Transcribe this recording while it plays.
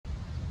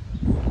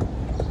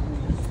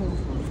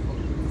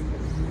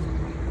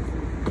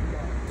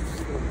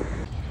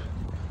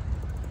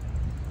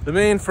The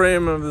main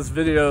frame of this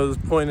video is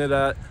pointed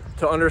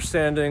to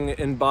understanding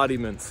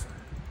embodiments,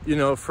 you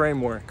know,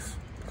 frameworks.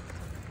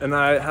 And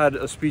I had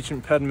a speech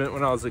impediment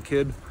when I was a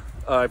kid.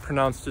 I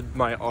pronounced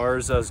my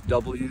R's as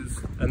W's,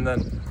 and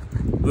then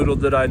little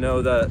did I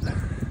know that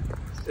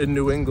in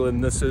New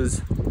England this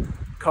is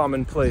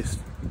commonplace.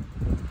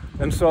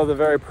 And so the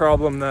very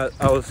problem that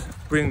I was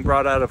being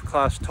brought out of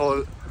class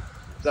told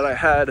that I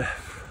had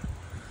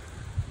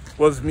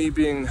was me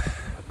being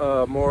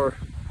more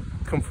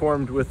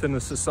conformed within the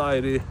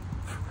society,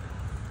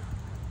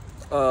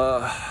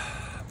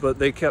 but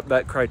they kept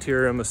that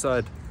criterion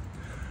aside.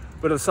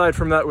 But aside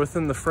from that,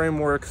 within the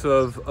frameworks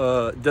of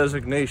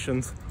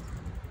designations,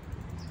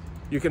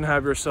 you can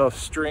have yourself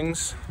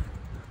strings,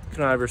 you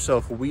can have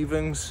yourself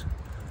weavings,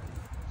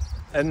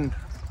 and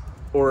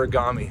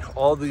origami.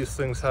 All these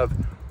things have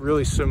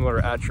really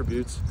similar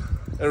attributes,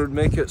 and it would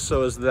make it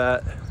so as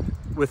that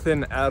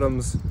within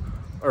atoms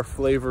are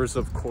flavors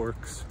of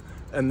quarks,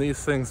 and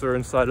these things are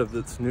inside of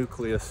its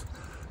nucleus.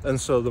 And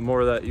so the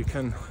more that you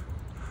can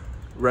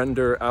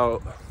render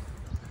out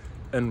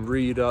and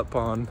read up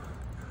on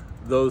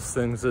those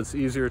things, it's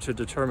easier to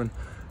determine.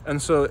 And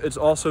so it's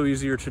also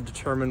easier to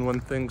determine when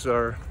things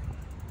are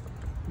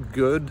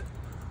good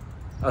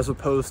as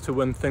opposed to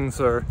when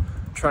things are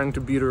trying to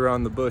beat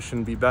around the bush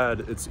and be bad.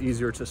 It's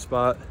easier to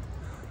spot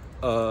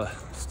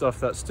stuff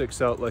that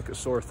sticks out like a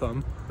sore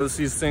thumb. It's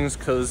these things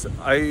because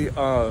I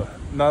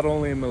not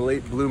only am a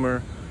late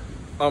bloomer,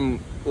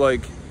 I'm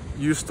like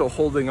used to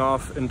holding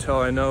off until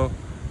I know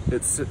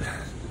it's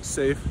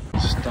safe.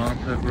 Stomp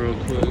it real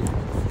quick.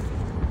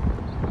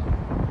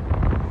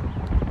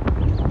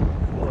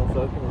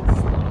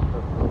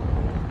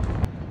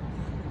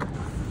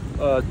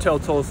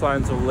 Telltale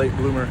signs of late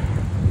bloomer.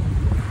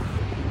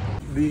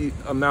 The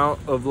amount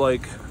of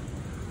like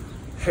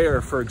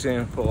hair, for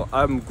example.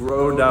 I'm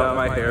growed out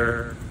my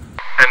hair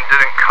and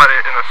didn't cut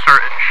it in a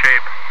certain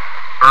shape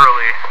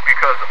early,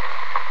 because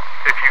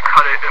if you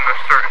cut it in a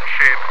certain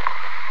shape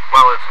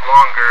while it's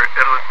longer,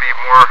 it'll be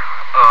more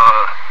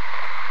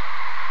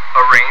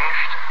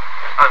arranged,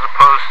 as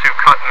opposed to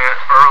cutting it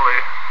early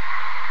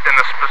in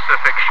a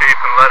specific shape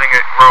and letting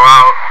it grow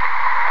out.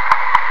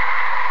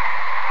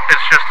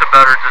 It's just a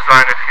better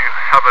design if you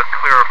have a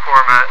clearer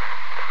format.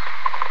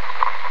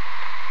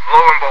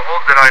 Lo and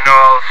behold, did I know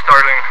I was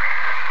starting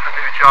a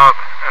new job,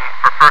 and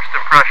for first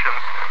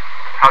impressions,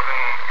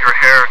 having your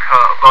hair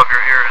cut above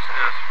your ears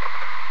is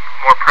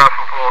more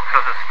preferable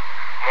because it's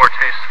more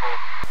tasteful.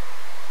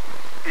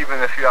 Even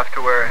if you have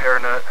to wear a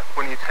hairnet,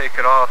 when you take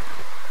it off,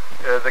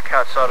 the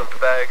cat's out of the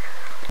bag.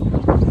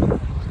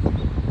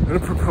 I'm a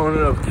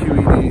proponent of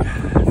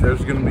QED.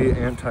 There's going to be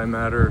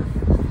antimatter,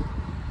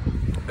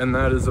 and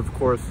that is, of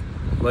course,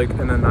 like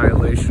an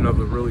annihilation of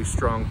a really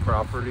strong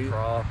property,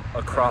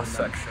 a cross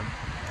section,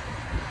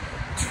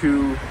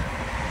 two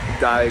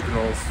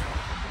diagonals,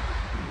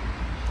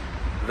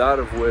 that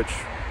of which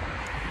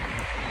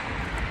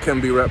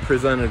can be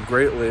represented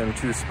greatly in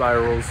two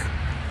spirals,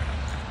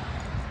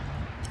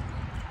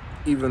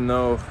 even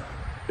though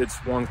it's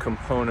one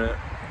component.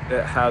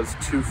 It has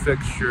two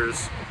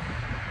fixtures,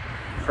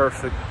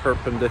 perfect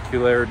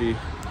perpendicularity,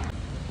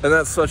 and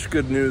that's such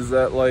good news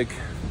that like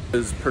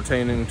is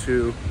pertaining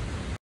to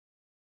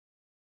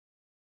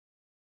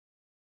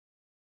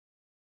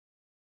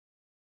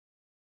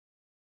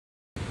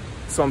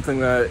something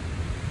that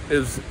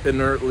is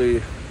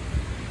inertly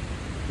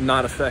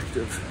not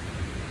effective.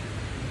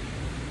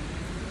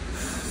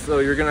 So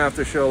you're gonna have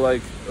to show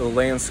like a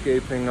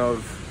landscaping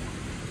of,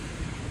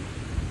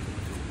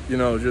 you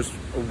know, just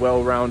a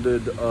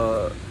well-rounded,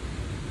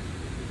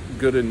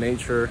 good in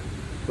nature,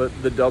 but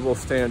the double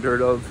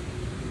standard of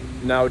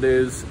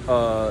nowadays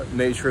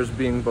nature is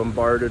being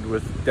bombarded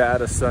with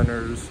data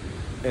centers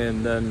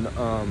and then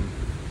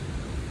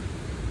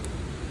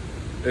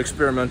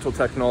experimental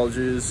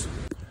technologies.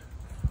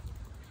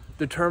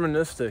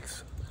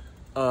 Deterministics.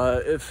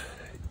 If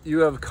you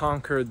have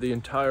conquered the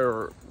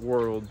entire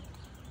world,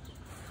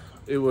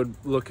 it would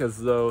look as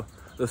though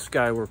the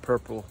sky were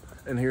purple,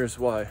 and here's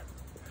why.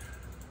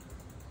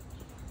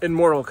 In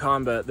Mortal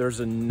Kombat, there's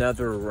a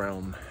nether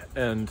realm,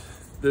 and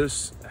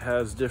this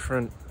has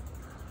different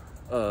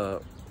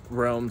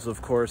realms,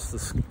 of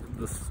course.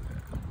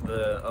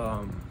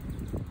 The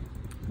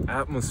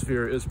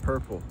atmosphere is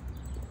purple.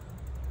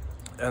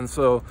 And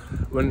so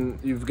when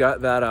you've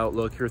got that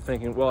outlook, you're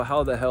thinking, well,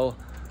 how the hell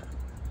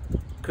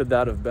could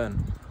that have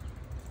been?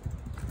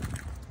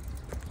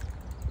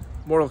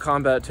 Mortal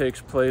Kombat takes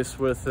place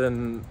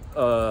within,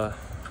 the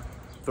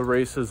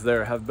races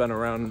there have been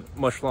around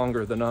much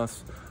longer than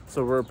us.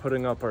 So we're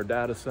putting up our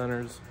data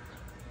centers.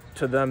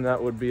 To them,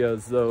 that would be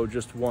as though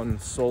just one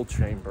soul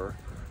chamber.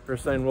 They're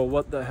saying, well,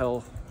 what the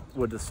hell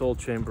would the soul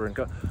chamber and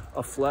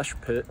a flesh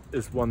pit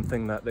is one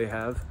thing that they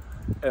have.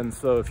 And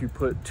so if you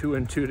put two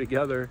and two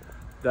together,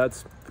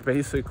 that's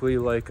basically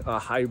like a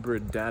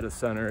hybrid data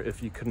center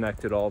if you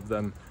connected all of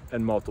them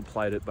and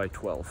multiplied it by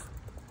 12.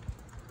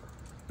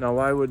 Now,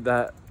 why would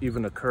that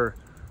even occur?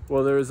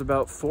 Well, there's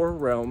about 4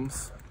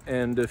 realms,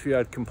 and if you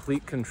had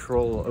complete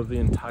control of the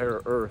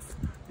entire Earth,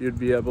 you'd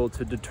be able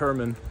to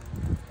determine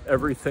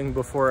everything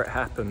before it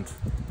happened.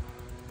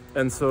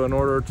 And so in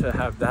order to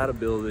have that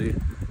ability,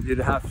 you'd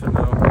have to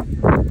know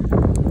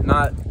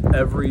not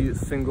every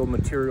single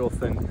material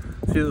thing.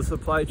 See, the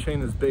supply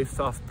chain is based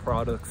off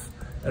products,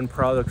 and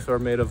products are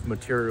made of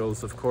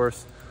materials, of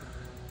course.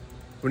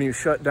 When you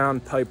shut down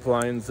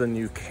pipelines and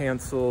you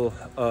cancel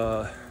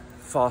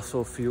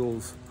fossil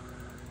fuels,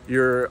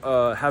 you're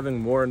having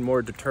more and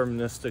more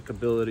deterministic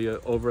ability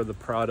over the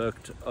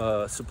product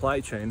supply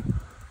chain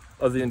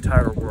of the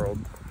entire world.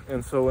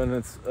 And so when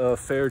it's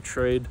fair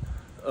trade,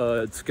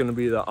 it's going to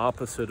be the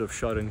opposite of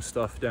shutting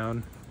stuff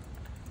down,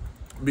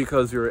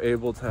 because you're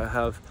able to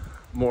have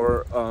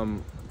more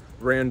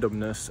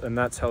randomness, and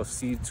that's how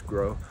seeds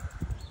grow.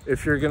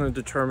 If you're going to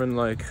determine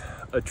like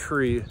a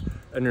tree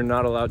and you're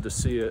not allowed to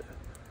see it,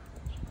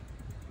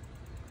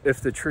 if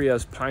the tree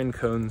has pine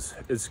cones,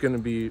 it's going to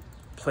be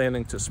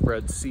planning to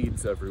spread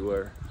seeds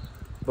everywhere.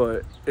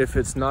 But if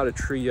it's not a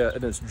tree yet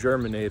and it's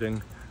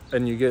germinating,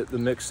 and you get the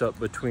mix up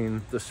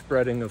between the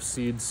spreading of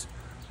seeds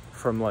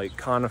from like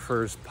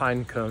conifers,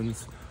 pine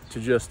cones,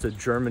 to just a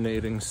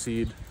germinating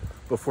seed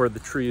before the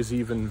tree is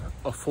even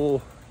a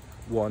full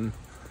one,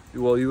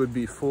 well, you would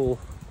be full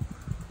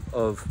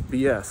of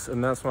BS.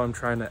 And that's why I'm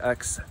trying to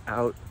X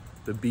out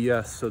the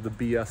BS, so the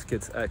BS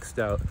gets X'd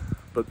out.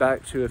 But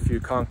back to, if you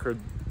conquered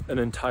an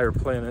entire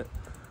planet,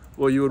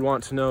 well, you would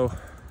want to know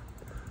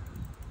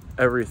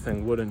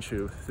everything, wouldn't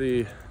you?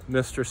 The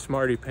Mr.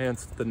 Smarty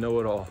Pants, the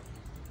know-it-all.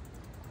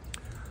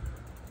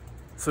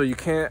 So you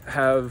can't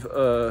have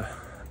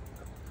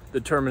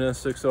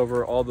deterministics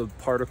over all the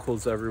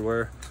particles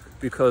everywhere,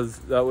 because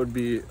that would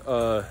be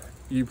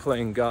you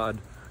playing God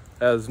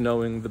as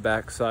knowing the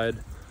backside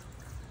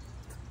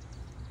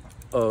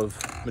of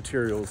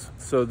materials.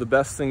 So the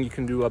best thing you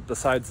can do up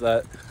besides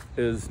that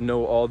is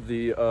know all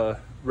the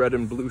red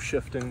and blue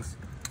shiftings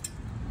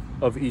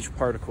of each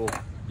particle.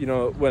 You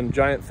know, when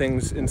giant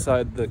things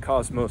inside the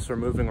cosmos are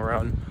moving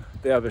around,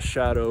 they have a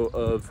shadow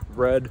of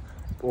red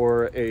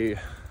or a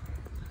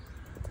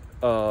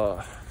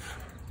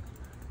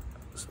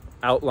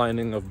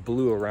outlining of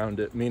blue around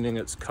it, meaning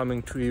it's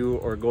coming to you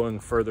or going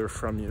further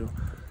from you.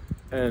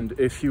 And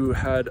if you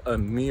had a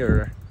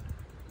mirror,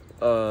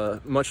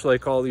 much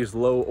like all these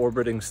low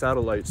orbiting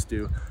satellites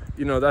do,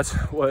 you know, that's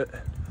what,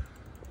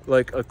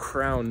 like a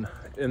crown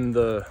in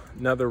the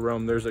nether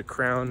realm, there's a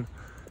crown,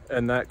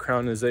 and that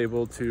crown is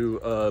able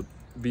to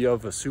be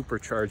of a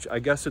supercharge. I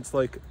guess it's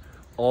like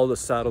all the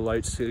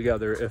satellites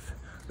together. If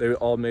they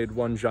all made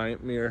one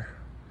giant mirror,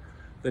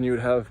 then you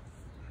would have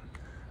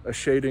a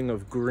shading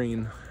of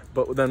green,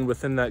 but then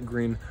within that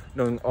green,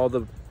 knowing all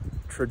the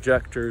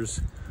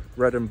trajectors,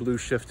 red and blue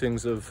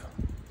shiftings of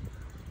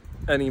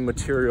any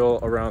material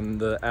around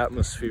the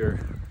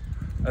atmosphere.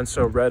 And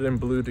so red and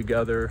blue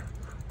together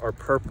are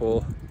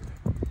purple,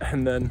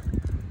 and then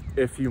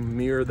if you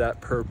mirror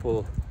that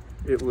purple,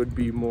 it would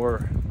be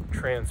more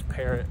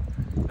transparent.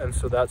 And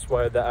so that's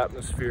why the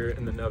atmosphere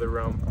in the nether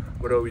realm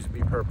would always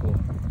be purple.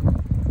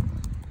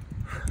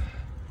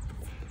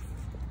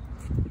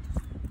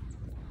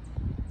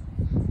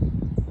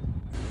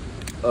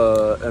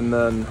 And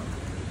then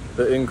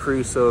the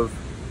increase of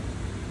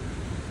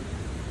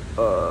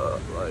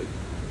like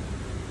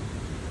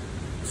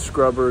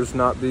scrubbers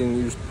not being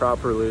used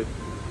properly.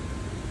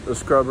 The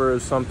scrubber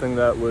is something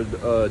that would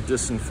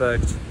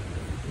disinfect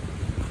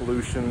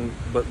pollution,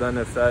 but then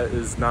if that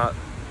is not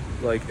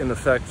like in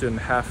effect in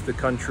half the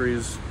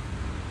countries,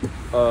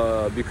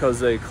 because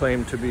they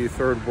claim to be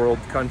third world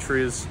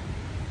countries,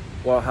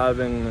 while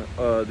having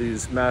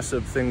these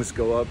massive things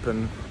go up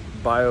in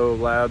bio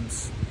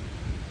labs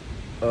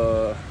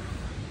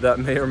that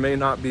may or may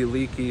not be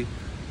leaky,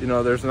 you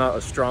know, there's not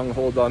a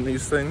stronghold on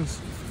these things.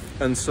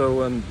 And so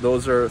when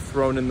those are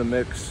thrown in the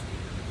mix,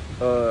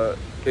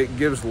 it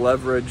gives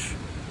leverage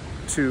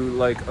to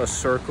like a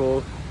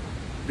circle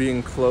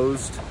being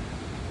closed,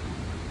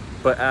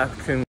 but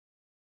acting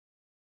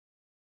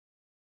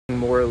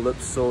more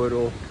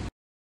ellipsoidal.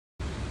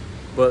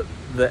 But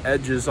the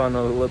edges on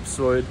an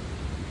ellipsoid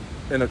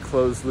in a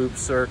closed loop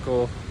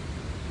circle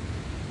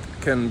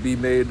can be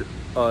made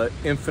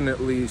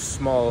infinitely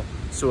small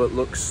so it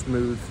looks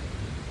smooth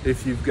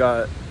if you've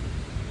got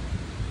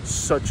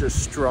such a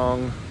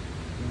strong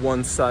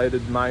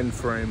one-sided mind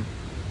frame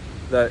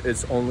that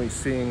it's only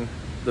seeing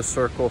the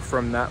circle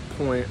from that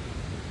point,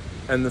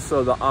 and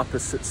so the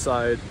opposite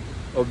side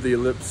of the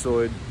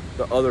ellipsoid,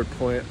 the other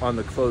point on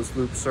the closed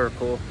loop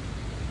circle,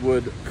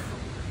 would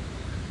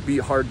be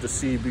hard to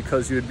see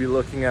because you'd be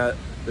looking at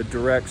the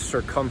direct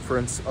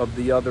circumference of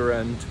the other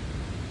end.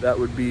 That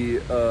would be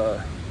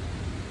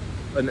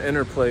an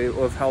interplay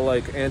of how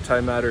like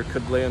antimatter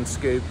could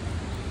landscape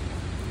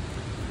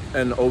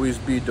and always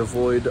be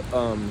devoid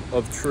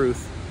of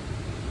truth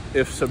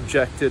if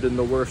subjected in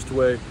the worst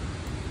way.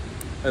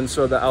 And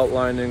so the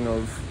outlining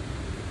of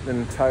the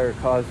entire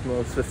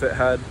cosmos, if it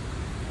had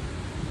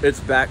its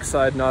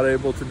backside not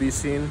able to be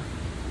seen,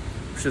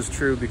 which is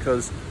true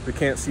because we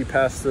can't see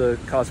past the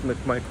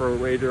cosmic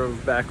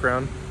microwave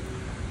background,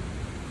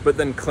 but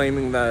then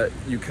claiming that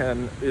you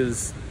can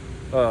is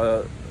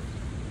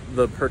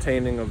the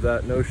pertaining of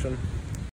that notion.